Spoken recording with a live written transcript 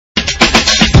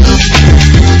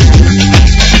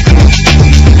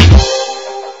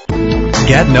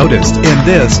Get noticed in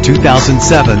this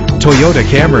 2007 Toyota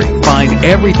Camry. Find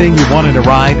everything you want in a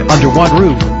ride under one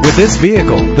roof. With this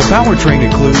vehicle, the powertrain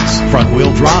includes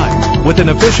front-wheel drive with an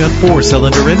efficient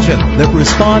 4-cylinder engine that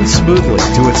responds smoothly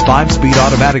to its 5-speed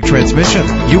automatic transmission.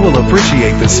 You will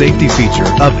appreciate the safety feature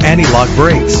of anti-lock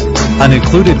brakes. An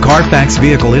included Carfax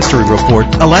Vehicle History Report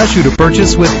allows you to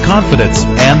purchase with confidence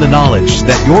and the knowledge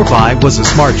that your buy was a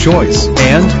smart choice.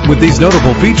 And with these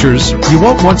notable features, you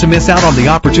won't want to miss out on the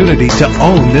opportunity to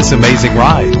own this amazing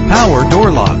ride. Power door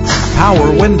locks,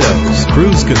 power windows,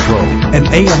 cruise control, an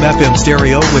AM/FM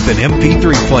stereo with an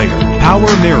MP3 player, power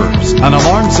mirrors, an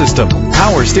alarm system,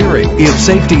 power steering. If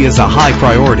safety is a high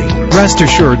priority, rest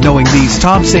assured knowing these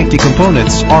top safety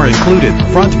components are included: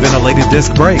 front ventilated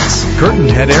disc brakes, curtain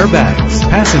head airbags,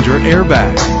 passenger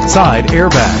airbag, side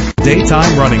airbag,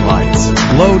 daytime running lights,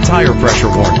 low tire pressure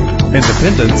warning,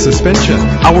 independent suspension.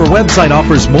 Our website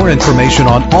offers more information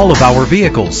on all of our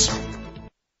vehicles.